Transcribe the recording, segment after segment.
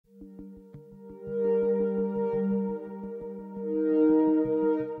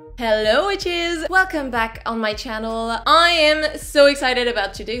Hello witches! Welcome back on my channel. I am so excited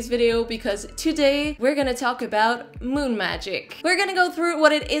about today's video because today we're gonna talk about moon magic. We're gonna go through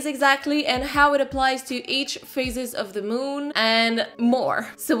what it is exactly and how it applies to each phases of the moon and more.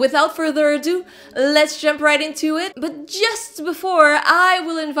 So without further ado, let's jump right into it. But just before, I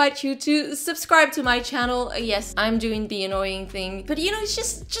will invite you to subscribe to my channel. Yes, I'm doing the annoying thing, but you know, it's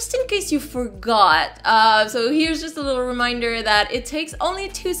just in case you forgot. So here's just a little reminder that it takes only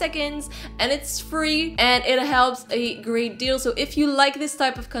 2 seconds and it's free and it helps a great deal. So if you like this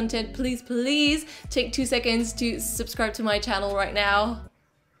type of content, please take 2 seconds to subscribe to my channel right now.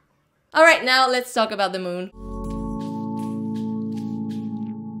 Alright, now let's talk about the moon.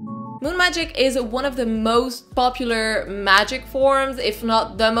 Moon magic is one of the most popular magic forms, if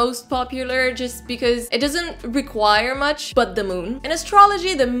not the most popular, just because it doesn't require much but the moon. In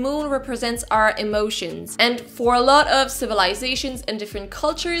astrology, the moon represents our emotions, and for a lot of civilizations and different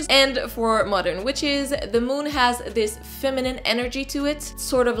cultures, and for modern witches, the moon has this feminine energy to it,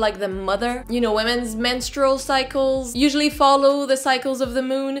 sort of like the mother. You know, women's menstrual cycles usually follow the cycles of the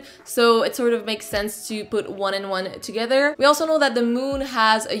moon, so it sort of makes sense to put one and one together. We also know that the moon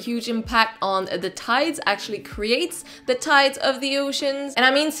has a huge impact on the tides, actually creates the tides of the oceans. And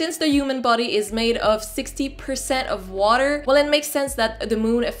I mean, since the human body is made of 60% of water, well, it makes sense that the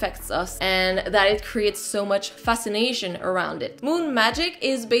moon affects us and that it creates so much fascination around it. Moon magic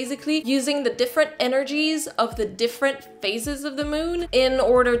is basically using the different energies of the different phases of the moon in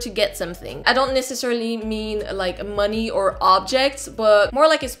order to get something. I don't necessarily mean like money or objects, but more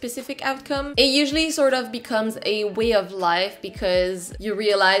like a specific outcome. It usually sort of becomes a way of life because you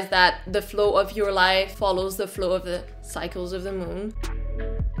realize that the flow of your life follows the flow of the cycles of the moon.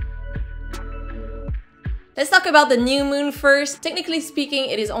 Let's talk about the new moon first. Technically speaking,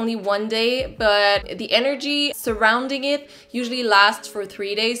 it is only 1 day, but the energy surrounding it usually lasts for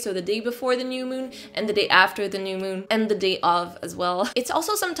 3 days. So the day before the new moon and the day after the new moon and the day of as well. It's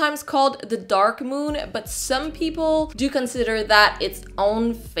also sometimes called the dark moon, but some people do consider that its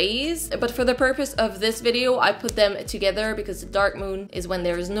own phase. But for the purpose of this video, I put them together because the dark moon is when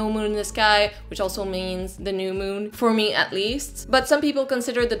there is no moon in the sky, which also means the new moon, for me at least. But some people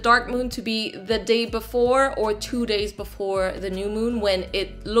consider the dark moon to be the day before or 2 days before the new moon, when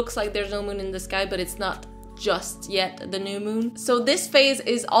it looks like there's no moon in the sky, but it's not just yet the new moon. So this phase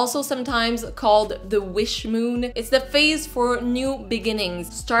is also sometimes called the wish moon. It's the phase for new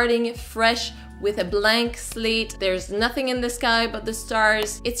beginnings, starting fresh with a blank slate. There's nothing in the sky but the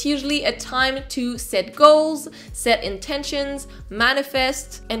stars. It's usually a time to set goals, set intentions,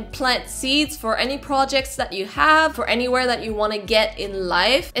 manifest, and plant seeds for any projects that you have, for anywhere that you want to get in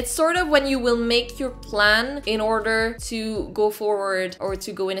life. It's sort of when you will make your plan in order to go forward or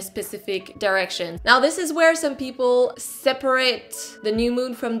to go in a specific direction. Now, this is where some people separate the new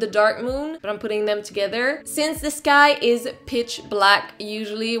moon from the dark moon, but I'm putting them together. Since the sky is pitch black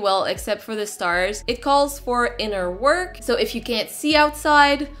usually, well, except for the stars, it calls for inner work. So if you can't see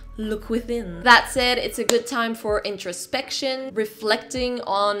outside, look within. That said, it's a good time for introspection, reflecting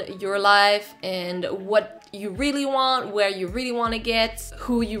on your life and what you really want, where you really want to get,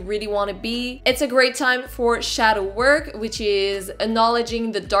 who you really want to be. It's a great time for shadow work, which is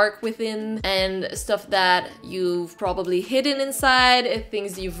acknowledging the dark within and stuff that you've probably hidden inside,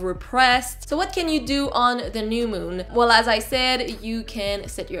 things you've repressed. So what can you do on the new moon? Well, as I said, you can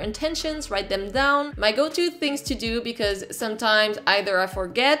set your intentions, write them down. My go-to things to do, because sometimes either I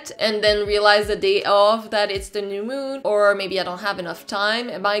forget and then realize the day of that it's the new moon, or maybe I don't have enough time.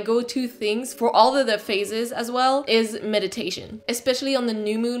 And my go-to things for all of the phases as well is meditation. Especially on the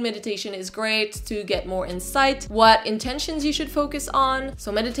new moon, meditation is great to get more insight, what intentions you should focus on.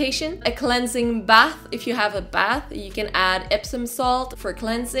 So meditation, a cleansing bath. If you have a bath, you can add Epsom salt for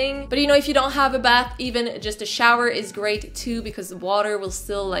cleansing. But you know, if you don't have a bath, even just a shower is great too, because the water will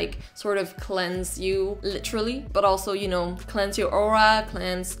still like sort of cleanse you literally, but also, you know, cleanse your aura,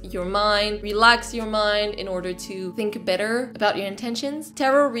 cleanse your mind, relax your mind in order to think better about your intentions.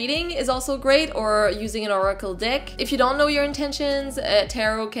 Tarot reading is also great, or using an oracle deck. If you don't know your intentions,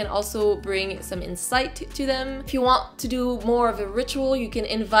 tarot can also bring some insight to them. If you want to do more of a ritual, you can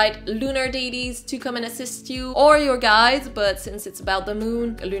invite lunar deities to come and assist you, or your guides, but since it's about the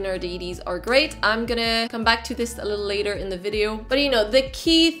moon, lunar deities are great. I'm gonna come back to this a little later in the video. But you know, the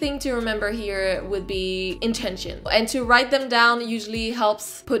key thing to remember here would be intention. And to write them down usually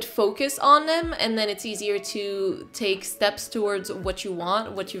helps put focus on them, and then it's easier to take steps towards what you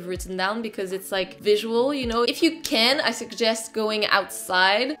want, what you've written down, because it's like visual comfortable, you know. If you can, I suggest going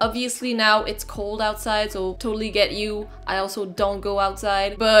outside. Obviously now it's cold outside, so totally get you. I also don't go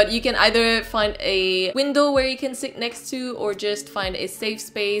outside, but you can either find a window where you can sit next to, or just find a safe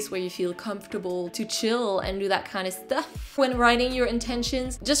space where you feel comfortable to chill and do that kind of stuff. When writing your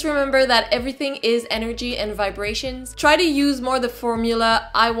intentions, just remember that everything is energy and vibrations. Try to use more the formula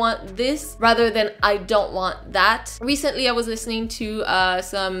I want this rather than I don't want that. Recently I was listening to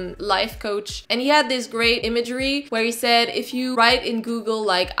some life coach, and he had this great imagery where he said if you write in Google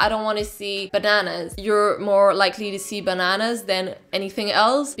like I don't want to see bananas, you're more likely to see bananas than anything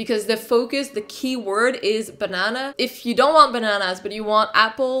else, because the focus, the key word is banana. If you don't want bananas but you want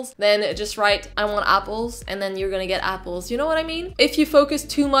apples, then just write I want apples, and then you're gonna get apples. You know what I mean? If you focus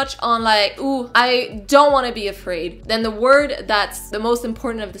too much on like, ooh, I don't want to be afraid, then the word that's the most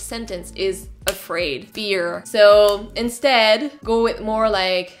important of the sentence is afraid, fear. So instead, go with more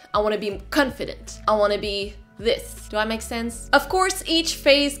like, I want to be confident. I want to be this. Do I make sense? Of course, each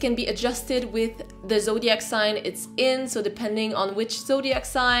phase can be adjusted with the zodiac sign it's in. So depending on which zodiac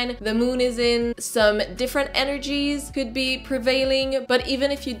sign the moon is in, some different energies could be prevailing. But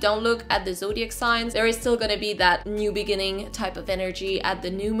even if you don't look at the zodiac signs, there is still gonna be that new beginning type of energy at the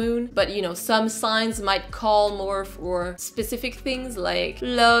new moon. But you know, some signs might call more for specific things like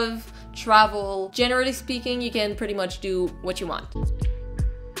love, travel. Generally speaking, you can pretty much do what you want.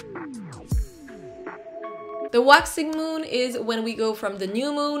 The waxing moon is when we go from the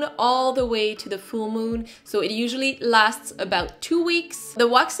new moon all the way to the full moon, so it usually lasts about 2 weeks. The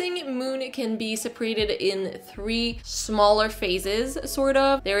waxing moon can be separated in 3 smaller phases, sort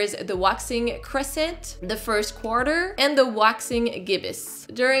of. There is the waxing crescent, the first quarter, and the waxing gibbous.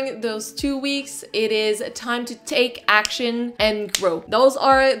 During those 2 weeks, it is time to take action and grow. Those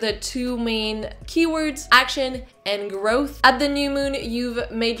are the 2 main keywords, action and growth. At the new moon, you've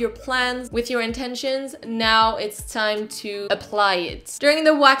made your plans with your intentions. Now it's time to apply it. During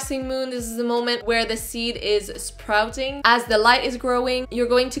the waxing moon, this is the moment where the seed is sprouting. As the light is growing, you're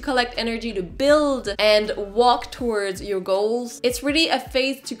going to collect energy to build and walk towards your goals. It's really a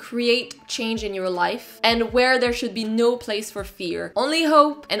phase to create change in your life, and where there should be no place for fear. Only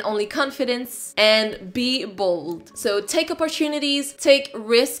hope and only confidence, and be bold. So take opportunities, take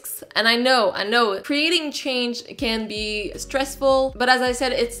risks, and I know, creating change can be stressful, but as I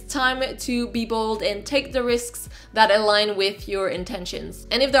said, it's time to be bold and take the risks that align with your intentions.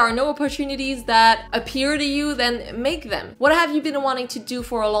 And if there are no opportunities that appear to you, then make them. What have you been wanting to do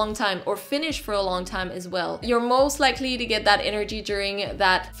for a long time, or finish for a long time as well? You're most likely to get that energy during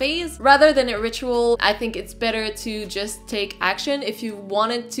that phase. Rather than a ritual, I think it's better to just take action. If you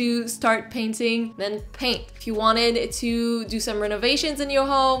wanted to start painting, then paint. If you wanted to do some renovations in your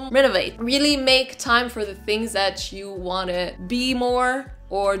home, renovate. Really make time for the things that you want to be more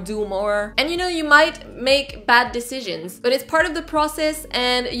or do more. And you know, you might make bad decisions, but it's part of the process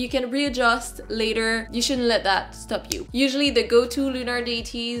and you can readjust later. You shouldn't let that stop you. Usually the go-to lunar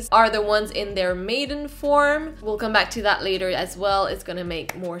deities are the ones in their maiden form. We'll come back to that later as well. It's gonna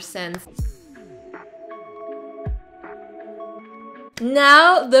make more sense.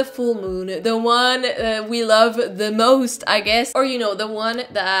 Now the full moon, the one we love the most, I guess, or you know, the one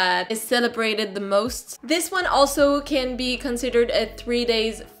that is celebrated the most. This one also can be considered a 3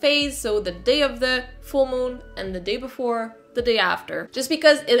 days phase, so the day of the full moon and the day before, the day after. Just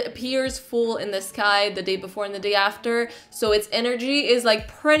because it appears full in the sky the day before and the day after, so its energy is like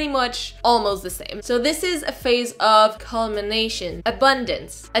pretty much almost the same. So this is a phase of culmination,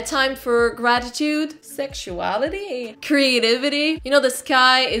 abundance, a time for gratitude, sexuality, creativity. You know, the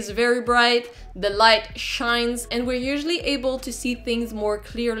sky is very bright, the light shines, and we're usually able to see things more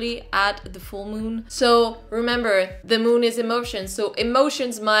clearly at the full moon. So remember, the moon is emotion, so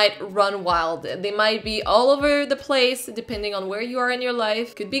emotions might run wild. They might be all over the place depending on where you are in your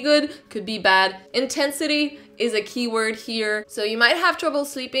life. Could be good, could be bad. Intensity is a key word here. So you might have trouble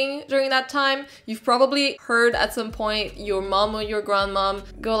sleeping during that time. You've probably heard at some point your mom or your grandmom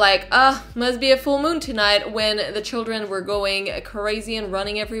go like, must be a full moon tonight, when the children were going crazy and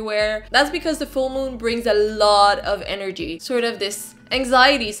running everywhere. That's because the full moon brings a lot of energy, sort of this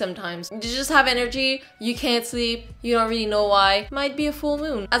anxiety sometimes. You just have energy, you can't sleep, you don't really know why. Might be a full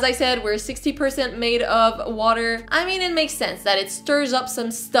moon. As I said, we're 60% made of water. I mean, it makes sense that it stirs up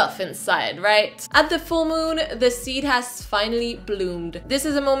some stuff inside, right? At the full moon, the seed has finally bloomed. This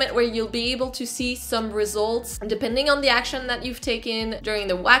is a moment where you'll be able to see some results depending on the action that you've taken during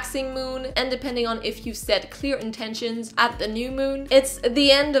the waxing moon, and depending on if you set clear intentions at the new moon. It's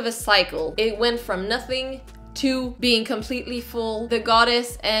the end of a cycle. It went from nothing to being completely full. The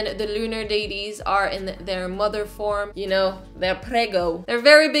goddess and the lunar deities are in their mother form, you know, they're prego. They're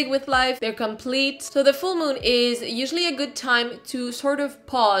very big with life, they're complete. So the full moon is usually a good time to sort of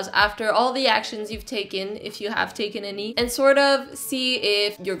pause after all the actions you've taken, if you have taken any, and sort of see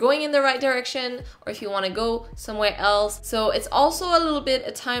if you're going in the right direction or if you want to go somewhere else. So it's also a little bit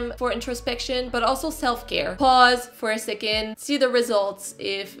a time for introspection, but also self-care. Pause for a second, see the results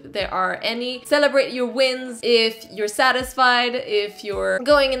if there are any, celebrate your wins if you're satisfied, if you're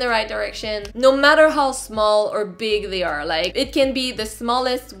going in the right direction, no matter how small or big they are. Like, it can be the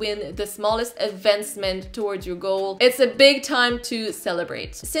smallest win, the smallest advancement towards your goal. It's a big time to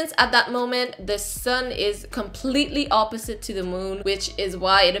celebrate. Since at that moment the sun is completely opposite to the moon, which is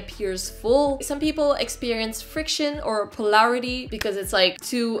why it appears full. Some people experience friction or polarity because it's like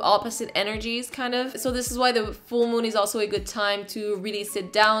two opposite energies kind of. So this is why the full moon is also a good time to really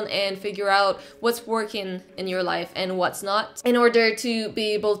sit down and figure out what's working in your life and what's not, in order to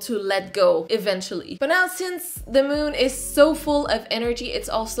be able to let go eventually. But now, since the moon is so full of energy, it's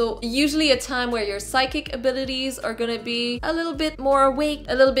also usually a time where your psychic abilities are gonna be a little bit more awake,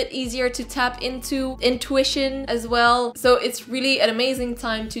 a little bit easier to tap into, intuition as well. So it's really an amazing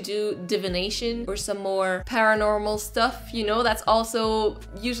time to do divination or some more paranormal stuff, you know. That's also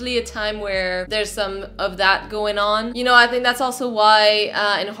usually a time where there's some of that going on, you know. I think that's also why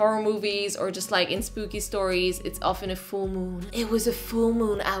in horror movies or just like in spooky stories, it's often a full moon. It was a full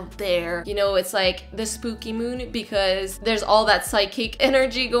moon out there, you know. It's like the spooky moon because there's all that psychic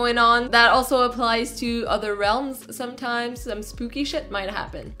energy going on. That also applies to other realms. Sometimes some spooky shit might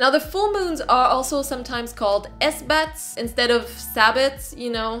happen. Now, the full moons are also sometimes called esbats instead of sabbats, you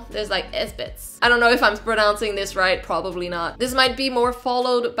know. There's like esbats. I don't know if I'm pronouncing this right, probably not. This might be more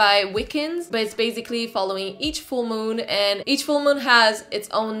followed by Wiccans, but it's basically following each full moon, and each full moon has its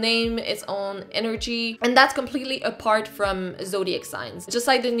own name, its own energy, and that's completely apart from zodiac signs. Just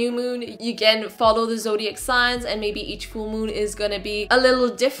like the new moon, you can follow the zodiac signs, and maybe each full moon is gonna be a little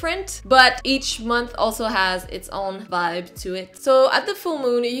different, but each month also has its own vibe to it. So at the full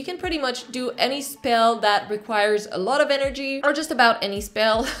moon, you can pretty much do any spell that requires a lot of energy, or just about any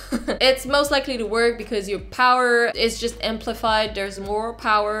spell. It's most likely to work because your power is just amplified, there's more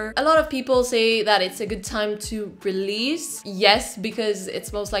power. A lot of people say that it's a good time to release. Yes, because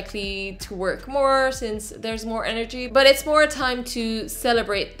it's most likely to work more since there's more energy, but it's more a time to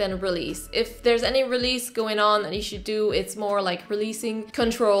celebrate than release. If there's any release going on that you should do, it's more like releasing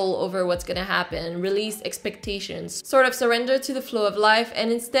control over what's gonna happen, release expectations, sort of surrender to the flow of life,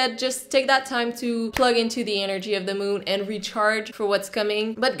 and instead just take that time to plug into the energy of the moon and recharge for what's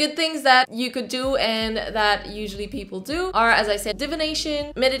coming. But good things that you could do and that usually people do are, as I said,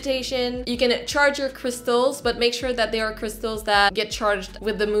 divination, meditation. You can charge your crystals, but make sure that they are crystals that get charged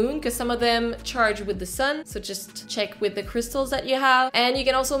with the moon, because some of them charge with the sun, so just check with the crystals that you have. And you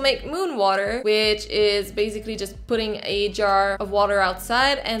can also make moon water, which is basically just putting a jar of water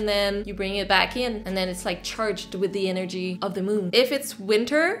outside and then you bring it back in, and then it's like charged with the energy of the moon. If it's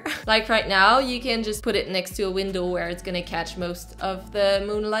winter, like right now, you can just put it next to a window where it's gonna catch most of the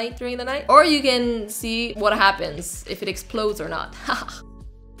moonlight during the night, or you can see what happens if it explodes or not.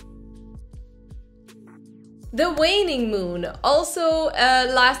 The waning moon also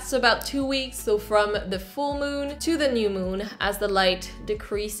lasts about 2 weeks, so from the full moon to the new moon as the light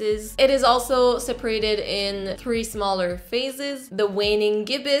decreases. It is also separated in 3 smaller phases: the waning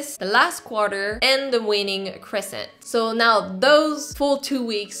gibbous, the last quarter, and the waning crescent. So now those full 2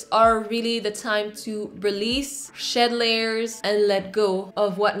 weeks are really the time to release, shed layers, and let go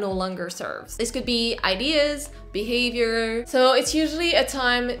of what no longer serves. This could be ideas, behavior. So it's usually a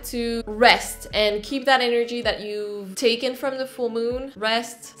time to rest and keep that energy that you've taken from the full moon,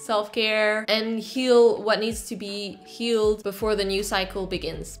 rest, self-care, and heal what needs to be healed before the new cycle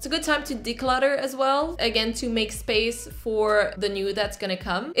begins. It's a good time to declutter as well, again, to make space for the new that's gonna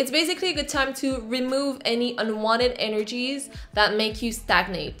come. It's basically a good time to remove any unwanted energies that make you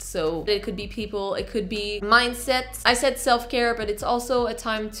stagnate. So it could be people, it could be mindsets. I said self-care, but it's also a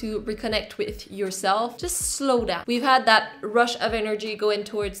time to reconnect with yourself. Just slow down. We've had that rush of energy going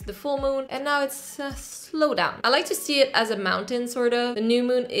towards the full moon, and now it's slow down. I like to see it as a mountain, sort of. The new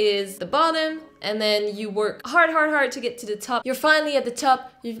moon is the bottom, and then you work hard to get to the top. You're finally at the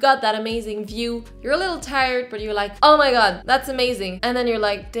top, you've got that amazing view. You're a little tired, but you're like, oh my god, that's amazing. And then you're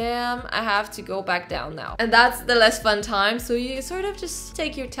like, damn, I have to go back down now. And that's the less fun time, so you sort of just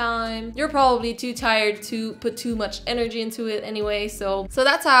take your time. You're probably too tired to put too much energy into it anyway, so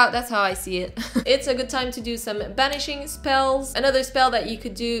that's how I see it. It's a good time to do some banishing spells. Another spell that you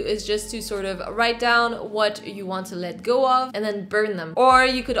could do is just to sort of write down what you want to let go of and then burn them. Or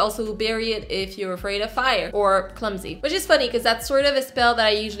you could also bury it if if you're afraid of fire or clumsy. Which is funny because that's sort of a spell that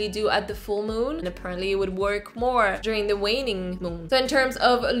I usually do at the full moon, and apparently it would work more during the waning moon. So in terms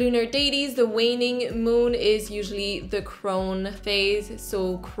of lunar deities, the waning moon is usually the crone phase,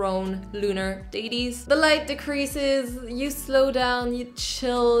 so crone lunar deities. The light decreases, you slow down, you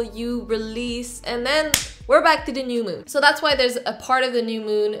chill, you release, and then we're back to the new moon. So that's why there's a part of the new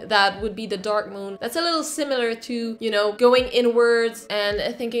moon that would be the dark moon. That's a little similar to, you know, going inwards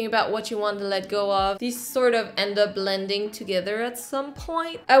and thinking about what you want to let go of. These sort of end up blending together at some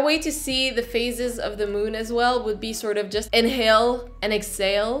point. A way to see the phases of the moon as well would be sort of just inhale and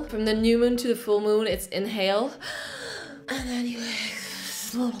exhale. From the new moon to the full moon, it's inhale. And then you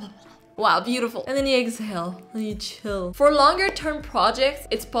exhale. Wow, beautiful. And then you exhale and you chill. For longer term projects,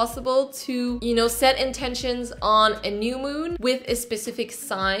 it's possible to, you know, set intentions on a new moon with a specific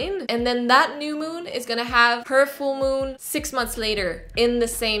sign. And then that new moon is gonna have her full moon 6 months later in the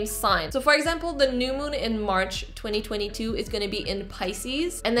same sign. So for example, the new moon in March 2022 is gonna be in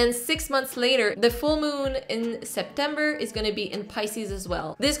Pisces. And then 6 months later, the full moon in September is gonna be in Pisces as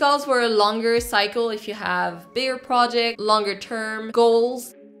well. This calls for a longer cycle if you have bigger projects, longer term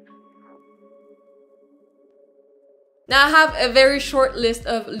goals. Now I have a very short list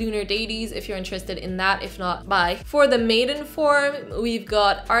of lunar deities if you're interested in that. If not, bye. For the maiden form, we've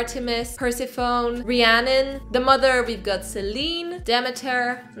got Artemis, Persephone, Rhiannon. The mother, we've got Selene,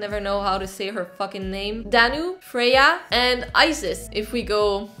 Demeter, never know how to say her fucking name, Danu, Freya, and Isis if we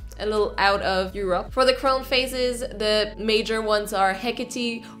go a little out of Europe. For the crone phases, the major ones are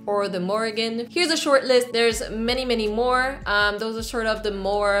Hecate or the Morrigan. Here's a short list. There's many more. Those are sort of the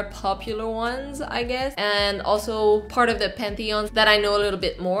more popular ones, I guess, and also part of the pantheons that I know a little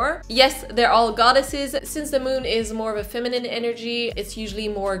bit more. Yes, they're all goddesses. Since the moon is more of a feminine energy, it's usually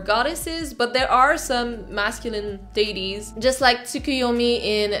more goddesses, but there are some masculine deities, just like Tsukuyomi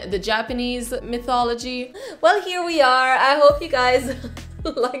in the Japanese mythology. Well, here we are. I hope you guys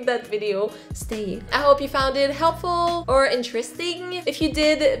like that video. I hope you found it helpful or interesting. If you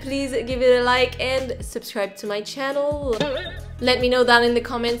did, please give it a like and subscribe to my channel. Let me know down in the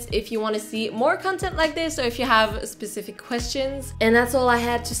comments if you want to see more content like this or if you have specific questions. And that's all I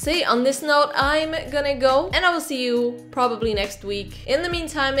had to say. On this note, I'm gonna go and I will see you probably next week. In the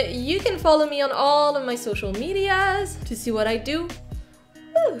meantime, you can follow me on all of my social medias to see what I do.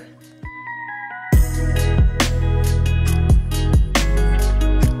 Woo.